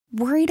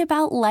Worried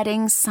about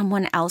letting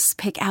someone else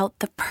pick out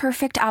the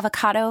perfect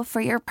avocado for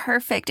your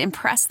perfect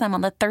impress them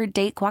on the third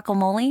date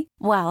guacamole?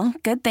 Well,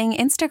 good thing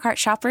Instacart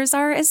shoppers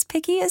are as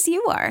picky as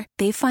you are.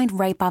 They find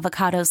ripe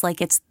avocados like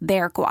it's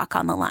their guac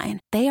on the line.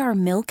 They are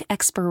milk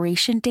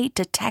expiration date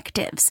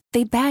detectives.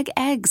 They bag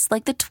eggs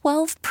like the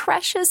 12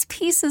 precious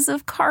pieces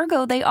of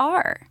cargo they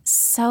are.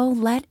 So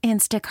let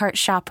Instacart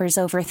shoppers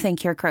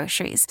overthink your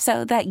groceries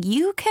so that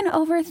you can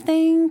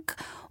overthink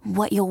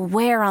what you'll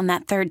wear on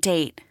that third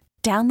date.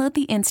 Download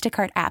the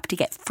Instacart app to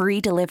get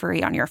free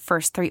delivery on your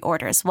first 3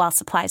 orders while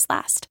supplies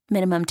last.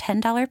 Minimum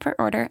 $10 per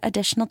order.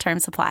 Additional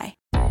terms apply.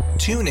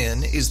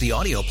 TuneIn is the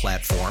audio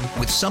platform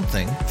with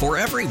something for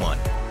everyone.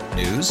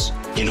 News.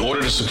 In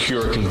order to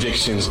secure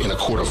convictions in a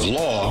court of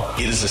law,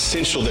 it is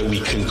essential that we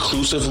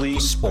conclusively.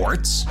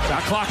 Sports.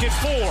 Shot clock at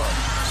 4.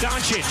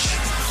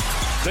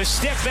 Doncic. The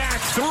step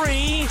back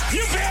 3.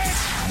 You bet.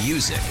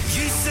 Music.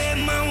 You set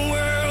my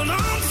world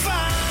on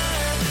fire.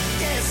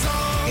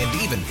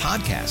 And even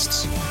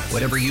podcasts.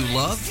 Whatever you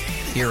love,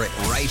 hear it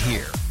right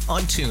here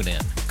on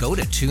TuneIn. Go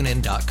to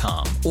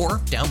TuneIn.com or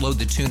download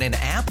the TuneIn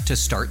app to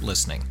start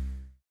listening.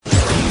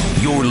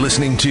 You're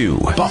listening to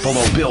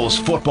Buffalo Bills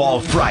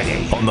Football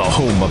Friday on the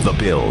home of the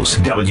Bills,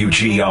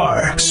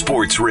 WGR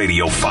Sports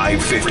Radio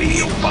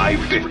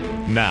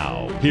 550.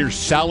 Now, here's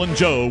Sal and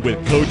Joe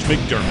with Coach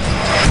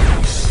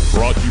McDermott.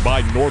 Brought to you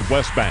by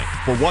Northwest Bank.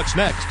 For what's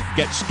next,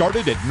 get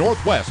started at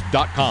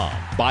northwest.com.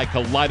 By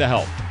Kaleida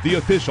Health, the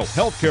official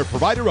healthcare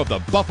provider of the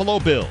Buffalo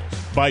Bills.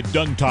 By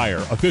Dunn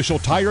Tire, official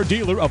tire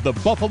dealer of the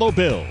Buffalo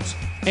Bills.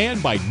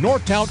 And by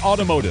Northtown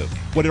Automotive.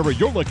 Whatever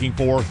you're looking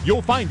for,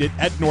 you'll find it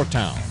at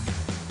Northtown.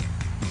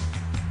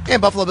 And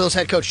Buffalo Bills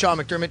head coach Sean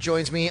McDermott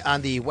joins me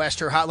on the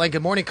Wester Hotline.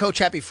 Good morning, Coach.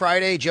 Happy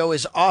Friday. Joe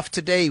is off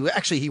today.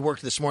 Actually, he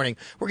worked this morning.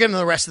 We're giving him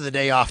the rest of the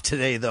day off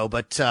today, though.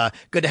 But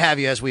good to have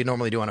you, as we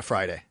normally do on a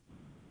Friday.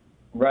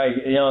 Right.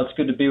 It's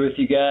good to be with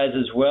you guys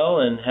as well,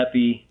 and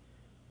happy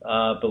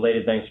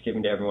belated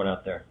Thanksgiving to everyone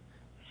out there.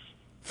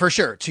 For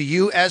sure. To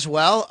you as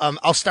well.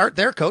 I'll start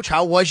there, Coach.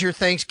 How was your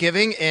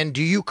Thanksgiving, and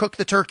do you cook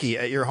the turkey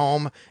at your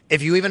home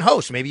if you even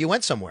host? Maybe you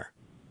went somewhere.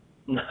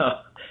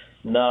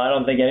 No, I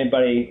don't think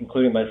anybody,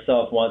 including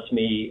myself, wants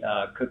me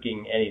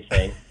cooking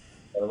anything,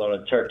 let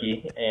alone a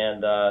turkey.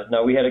 And,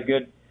 no, we had a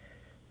good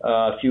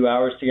few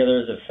hours together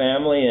as a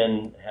family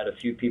and had a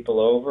few people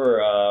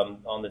over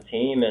on the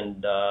team,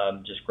 and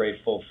just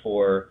grateful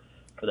for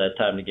that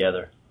time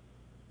together.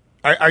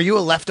 Are you a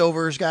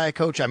leftovers guy,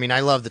 Coach? I mean, I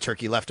love the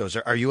turkey leftovers.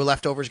 Are you a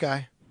leftovers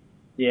guy?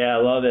 Yeah, I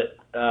love it.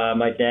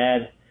 My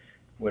dad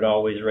would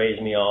always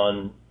raise me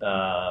on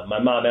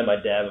my mom and my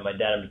dad, but my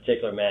dad in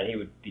particular, man, he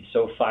would be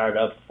so fired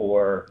up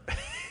for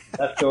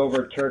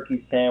leftover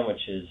turkey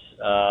sandwiches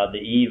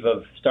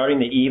starting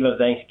the eve of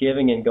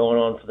Thanksgiving and going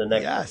on for the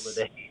next couple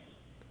of days.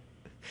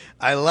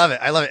 I love it.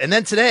 And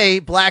then today,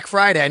 Black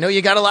Friday. I know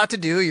you got a lot to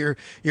do.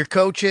 You're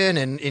coaching,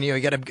 and you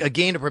got a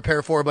game to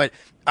prepare for. But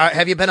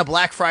have you been a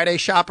Black Friday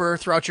shopper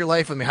throughout your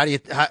life? I mean,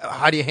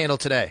 how do you handle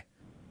today?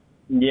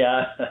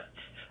 Yeah,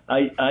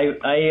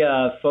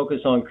 I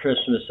focus on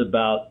Christmas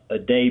about a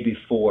day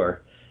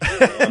before.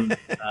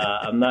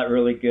 I'm not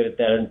really good at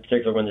that, in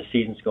particular when the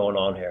season's going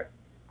on here.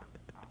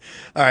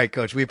 All right,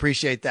 Coach, we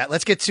appreciate that.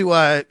 Let's get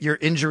to your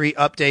injury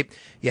update.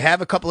 You have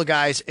a couple of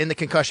guys in the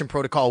concussion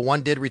protocol.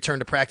 One did return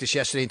to practice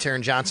yesterday, Taron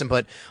Johnson,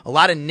 but a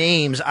lot of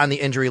names on the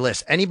injury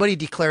list. Anybody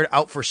declared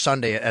out for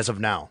Sunday as of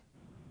now?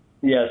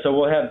 Yeah, so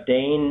we'll have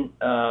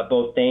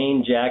both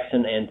Dane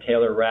Jackson and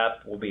Taylor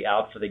Rapp will be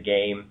out for the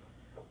game.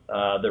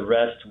 The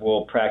rest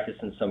will practice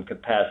in some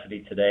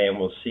capacity today, and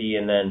we'll see.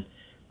 And then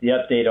the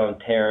update on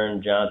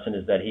Taron Johnson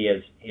is that he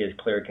has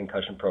cleared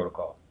concussion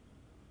protocol.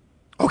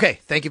 Okay,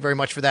 thank you very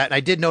much for that. And I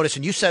did notice,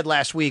 and you said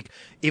last week,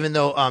 even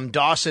though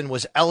Dawson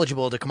was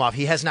eligible to come off,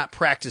 he has not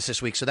practiced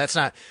this week, so that's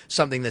not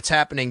something that's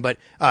happening. But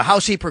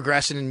how's he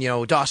progressing?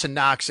 And Dawson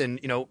Knox, and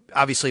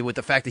obviously with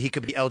the fact that he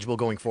could be eligible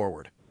going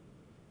forward.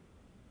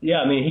 Yeah,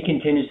 I mean, he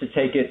continues to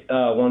take it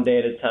one day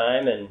at a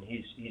time, and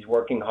he's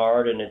working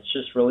hard. And it's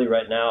just really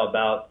right now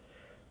about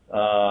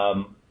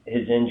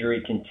his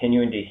injury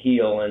continuing to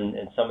heal, and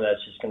some of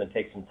that's just going to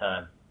take some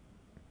time.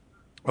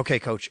 Okay,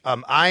 Coach.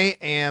 I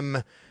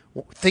am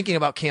thinking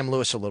about Cam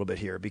Lewis a little bit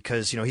here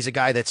because, he's a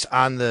guy that's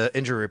on the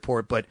injury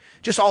report, but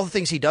just all the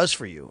things he does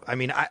for you. I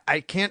mean,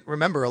 I can't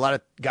remember a lot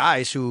of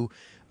guys who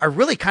are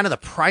really kind of the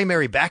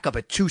primary backup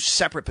at two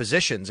separate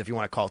positions, if you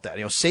want to call it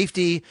that.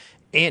 Safety,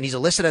 and he's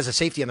listed as a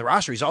safety on the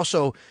roster. He's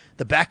also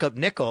the backup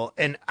nickel,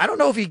 and I don't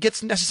know if he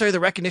gets necessarily the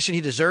recognition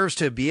he deserves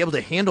to be able to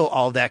handle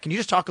all of that. Can you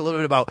just talk a little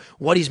bit about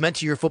what he's meant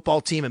to your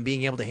football team and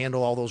being able to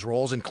handle all those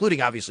roles,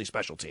 including obviously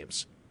special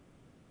teams?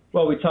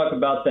 Well, we talk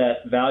about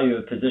that value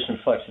of position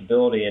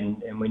flexibility,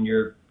 and when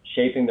you're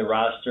shaping the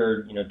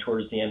roster,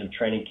 towards the end of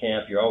training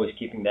camp, you're always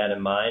keeping that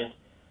in mind.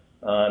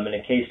 In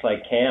a case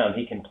like Cam,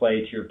 he can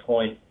play, to your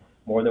point,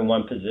 more than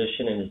one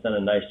position, and has done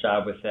a nice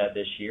job with that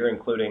this year,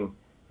 including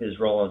his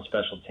role on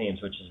special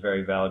teams, which is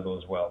very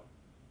valuable as well.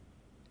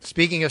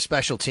 Speaking of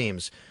special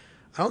teams,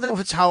 I don't know if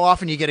it's how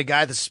often you get a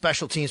guy that's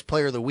special teams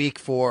player of the week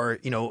for,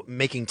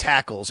 making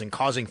tackles and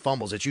causing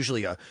fumbles. It's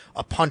usually a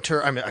punter,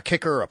 a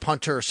kicker, a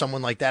punter, or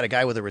someone like that, a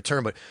guy with a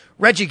return. But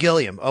Reggie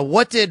Gilliam,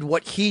 what did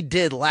what he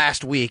did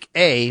last week,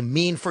 A,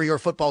 mean for your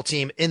football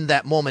team in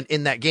that moment,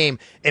 in that game,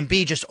 and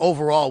B, just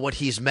overall what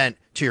he's meant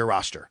to your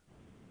roster?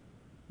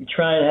 You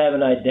try and have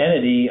an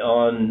identity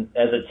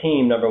as a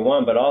team, number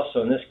one, but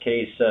also in this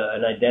case,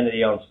 an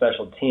identity on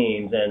special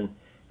teams.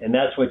 And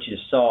that's what you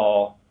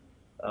saw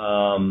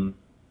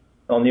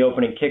on the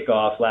opening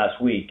kickoff last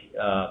week.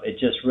 It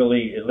just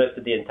really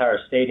lifted the entire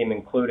stadium,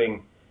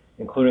 including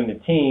the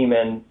team,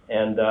 and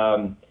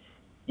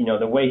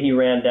the way he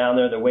ran down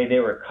there, the way they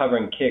were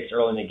covering kicks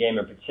early in the game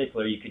in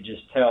particular, you could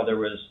just tell they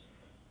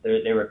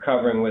were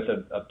covering with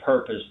a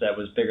purpose that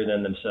was bigger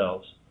than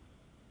themselves.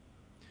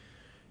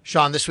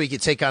 Sean, this week you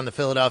take on the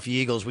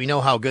Philadelphia Eagles. We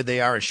know how good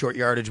they are in short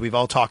yardage. We've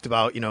all talked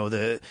about,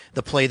 the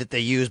play that they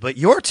use, but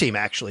your team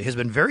actually has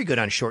been very good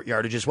on short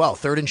yardage as well.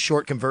 Third and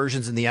short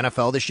conversions in the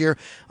NFL this year.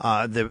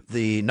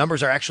 The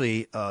numbers are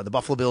actually, the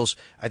Buffalo Bills,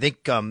 I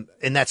think,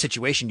 in that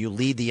situation, you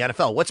lead the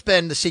NFL. What's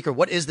been the secret?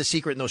 What is the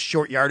secret in those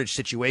short yardage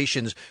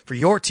situations for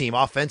your team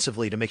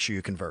offensively to make sure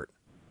you convert?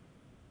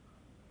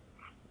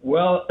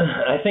 Well,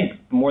 I think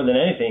more than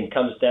anything it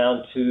comes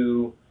down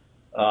to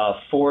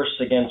force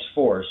against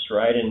force,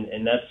 right?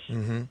 And that's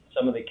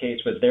some of the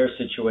case with their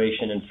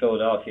situation in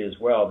Philadelphia as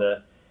well.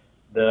 The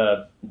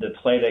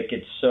play that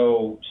gets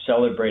so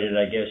celebrated,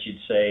 I guess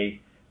you'd say,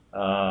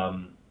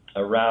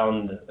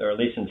 around, or at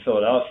least in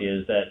Philadelphia,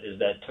 is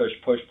that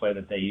push play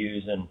that they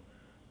use, and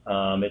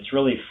it's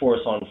really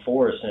force on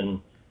force, and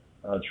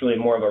it's really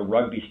more of a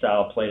rugby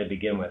style play to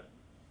begin with.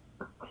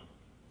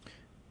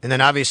 And then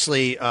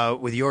obviously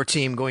with your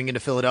team going into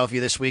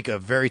Philadelphia this week, a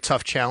very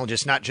tough challenge.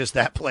 It's not just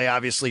that play,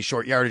 obviously,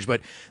 short yardage,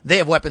 but they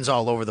have weapons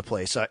all over the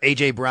place.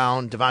 A.J.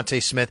 Brown,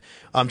 Devontae Smith,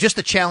 just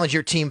the challenge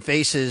your team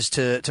faces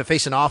to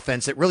face an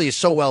offense that really is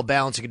so well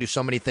balanced. It can do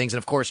so many things. And,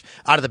 of course,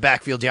 out of the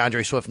backfield,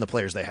 DeAndre Swift and the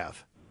players they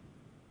have.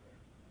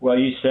 Well,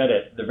 you said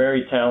it. They're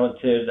very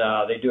talented.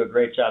 They do a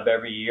great job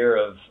every year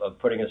of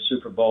putting a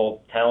Super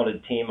Bowl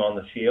talented team on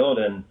the field,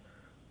 and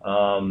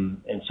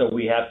so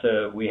we have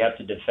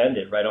to defend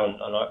it, right?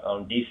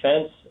 On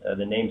defense,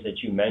 the names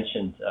that you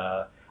mentioned,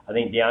 I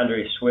think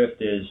DeAndre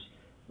Swift is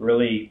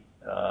really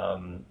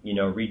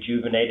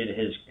rejuvenated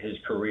his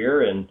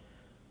career, and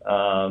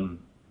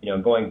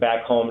going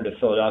back home to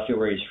Philadelphia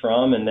where he's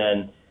from, and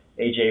then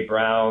A.J.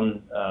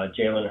 Brown,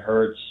 Jalen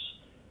Hurts,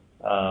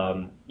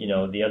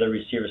 the other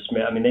receiver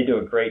Smith. I mean, they do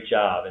a great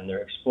job, and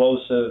they're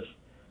explosive.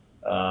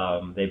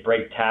 They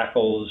break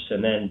tackles,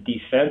 and then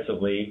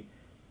defensively,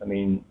 I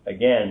mean,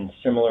 again,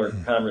 similar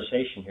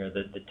conversation here.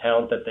 The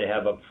talent that they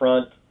have up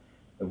front,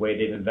 the way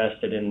they've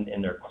invested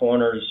in their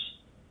corners.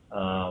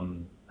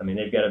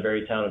 They've got a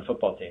very talented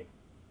football team.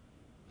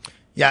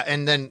 Yeah,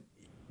 and then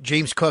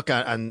James Cook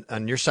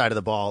on your side of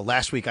the ball.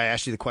 Last week I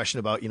asked you the question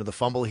about the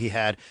fumble he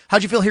had.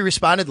 How'd you feel he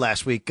responded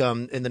last week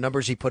in the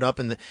numbers he put up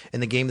in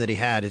the game that he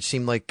had? It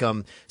seemed like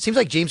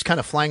James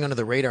kind of flying under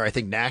the radar, I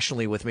think,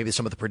 nationally with maybe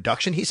some of the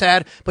production he's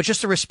had, but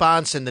just the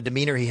response and the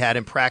demeanor he had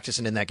in practice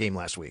and in that game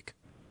last week.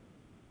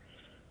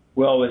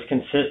 Well, it was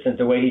consistent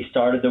the way he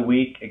started the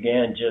week.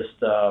 Again,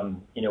 just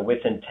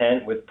with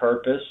intent, with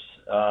purpose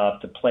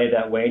to play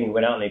that way, and he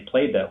went out and he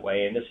played that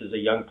way. And this is a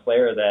young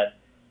player that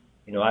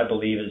I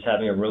believe is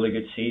having a really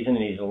good season,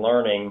 and he's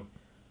learning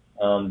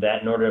that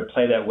in order to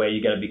play that way,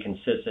 you got to be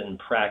consistent in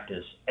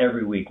practice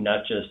every week,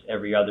 not just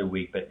every other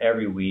week, but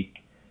every week.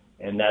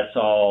 And that's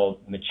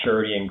all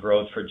maturity and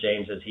growth for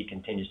James as he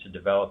continues to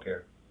develop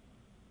here.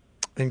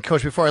 And,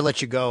 Coach, before I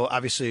let you go,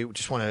 obviously we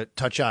just want to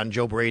touch on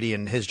Joe Brady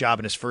and his job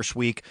in his first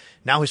week,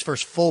 now his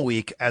first full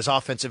week as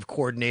offensive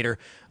coordinator,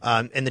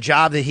 and the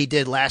job that he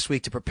did last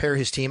week to prepare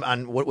his team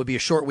on what would be a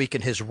short week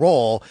in his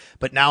role,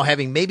 but now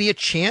having maybe a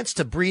chance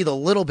to breathe a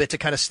little bit, to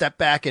kind of step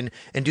back and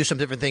do some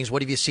different things.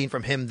 What have you seen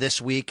from him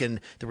this week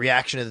and the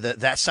reaction of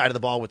that side of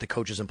the ball with the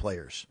coaches and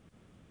players?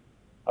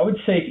 I would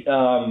say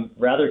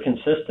rather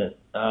consistent.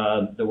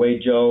 The way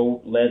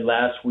Joe led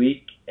last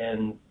week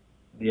and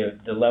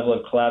the level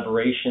of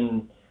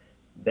collaboration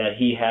that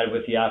he had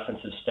with the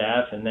offensive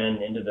staff and then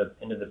into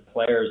the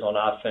players on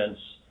offense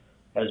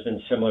has been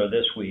similar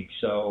this week.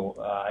 So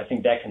I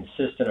think that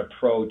consistent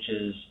approach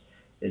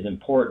is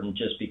important.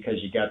 Just because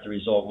you got the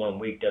result one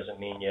week doesn't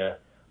mean you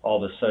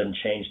all of a sudden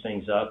change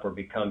things up or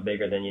become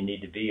bigger than you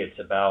need to be. It's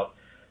about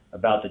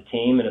the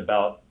team and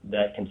about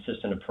that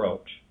consistent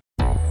approach.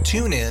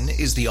 TuneIn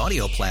is the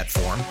audio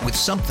platform with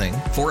something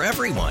for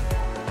everyone.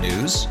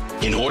 News.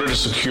 In order to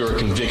secure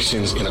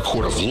convictions in a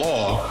court of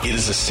law, it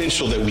is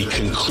essential that we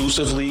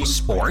conclusively.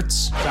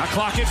 Sports. Shot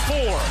clock at 4.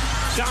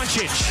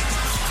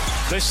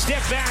 Doncic. The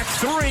step back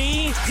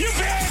 3. You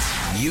bet.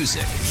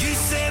 Music. You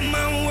set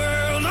my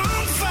world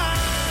on fire.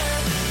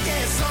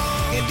 Yes,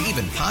 and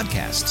even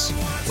podcasts.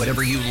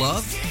 Whatever you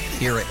love,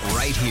 hear it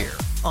right here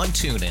on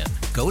TuneIn.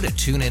 Go to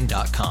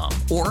TuneIn.com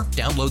or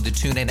download the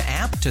TuneIn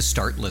app to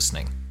start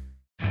listening.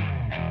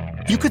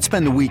 You could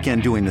spend the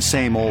weekend doing the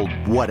same old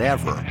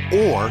whatever,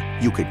 or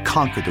you could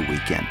conquer the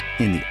weekend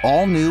in the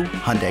all-new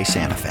Hyundai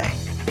Santa Fe.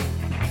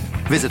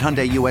 Visit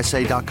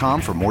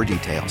HyundaiUSA.com for more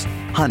details.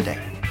 Hyundai,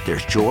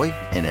 there's joy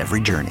in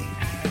every journey.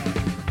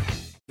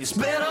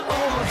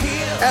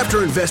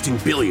 After investing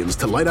billions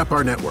to light up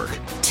our network,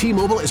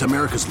 T-Mobile is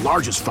America's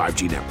largest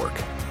 5G network.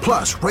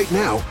 Plus, right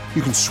now,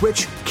 you can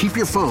switch, keep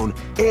your phone,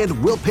 and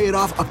we'll pay it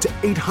off up to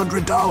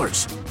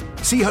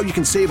 $800. See how you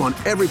can save on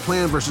every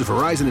plan versus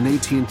Verizon and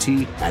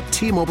AT&T at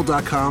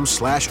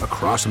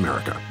T-Mobile.com/across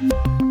America.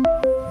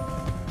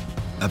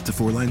 Up to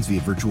 4 lines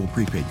via virtual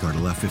prepaid card.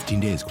 Allow 15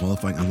 days.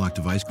 Qualifying unlocked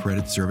device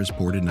credit service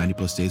ported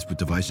 90+ days with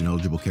device and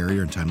eligible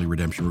carrier and timely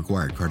redemption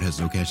required. Card has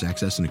no cash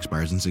access and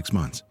expires in 6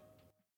 months.